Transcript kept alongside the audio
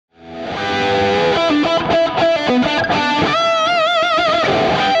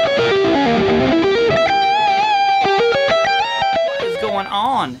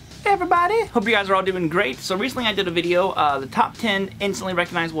Hope you guys are all doing great. So recently I did a video, the top 10 instantly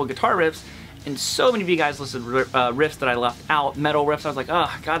recognizable guitar riffs, and so many of you guys listed riffs that I left out, metal riffs. I was like,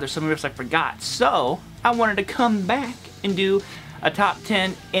 oh god, there's so many riffs I forgot. So I wanted to come back and do a top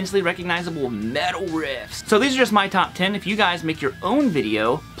 10 instantly recognizable metal riffs. So these are just my top 10. If you guys make your own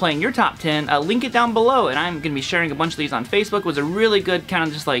video playing your top 10, link it down below, and I'm going to be sharing a bunch of these on Facebook. It was a really good kind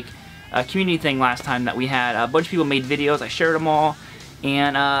of just like a community thing last time that we had. A bunch of people made videos, I shared them all,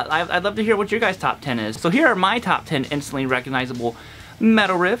 and I'd love to hear what your guys' top 10 is. So here are my top 10 instantly recognizable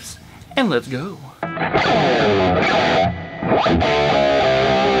metal riffs, and let's go.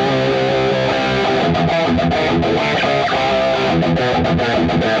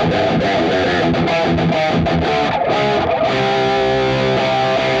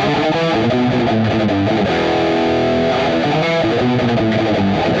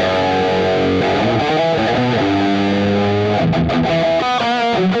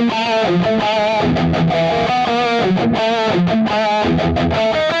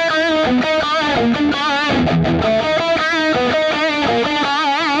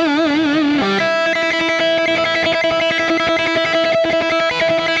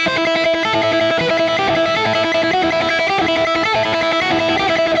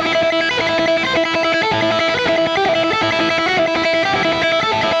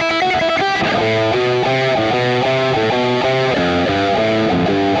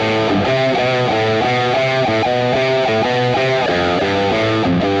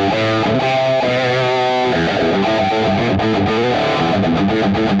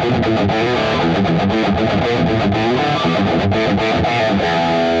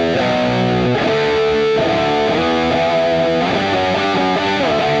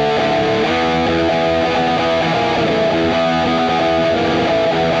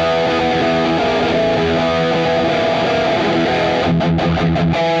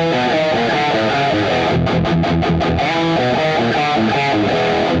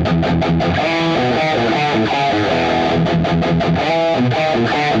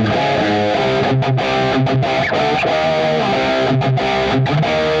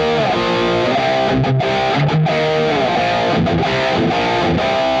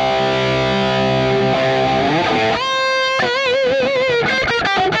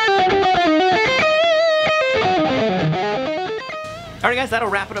 Alright guys, that'll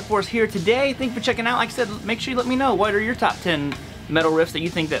wrap it up for us here today. Thank you for checking out. Like I said, make sure you let me know what are your top 10 metal riffs that you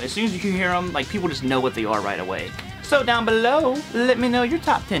think that as soon as you hear them, like people just know what they are right away. So down below, let me know your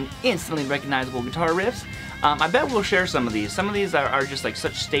top 10 instantly recognizable guitar riffs. I bet we'll share some of these. Some of these are just like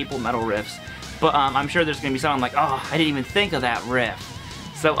such staple metal riffs, but I'm sure there's going to be some I'm like, oh, I didn't even think of that riff.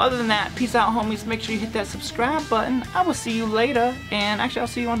 So other than that, peace out homies. Make sure you hit that subscribe button. I will see you later, and actually I'll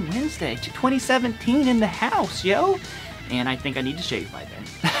see you on Wednesday. 2017 in the house, yo! And I think I need to shave by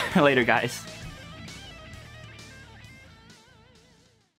then. Later, guys.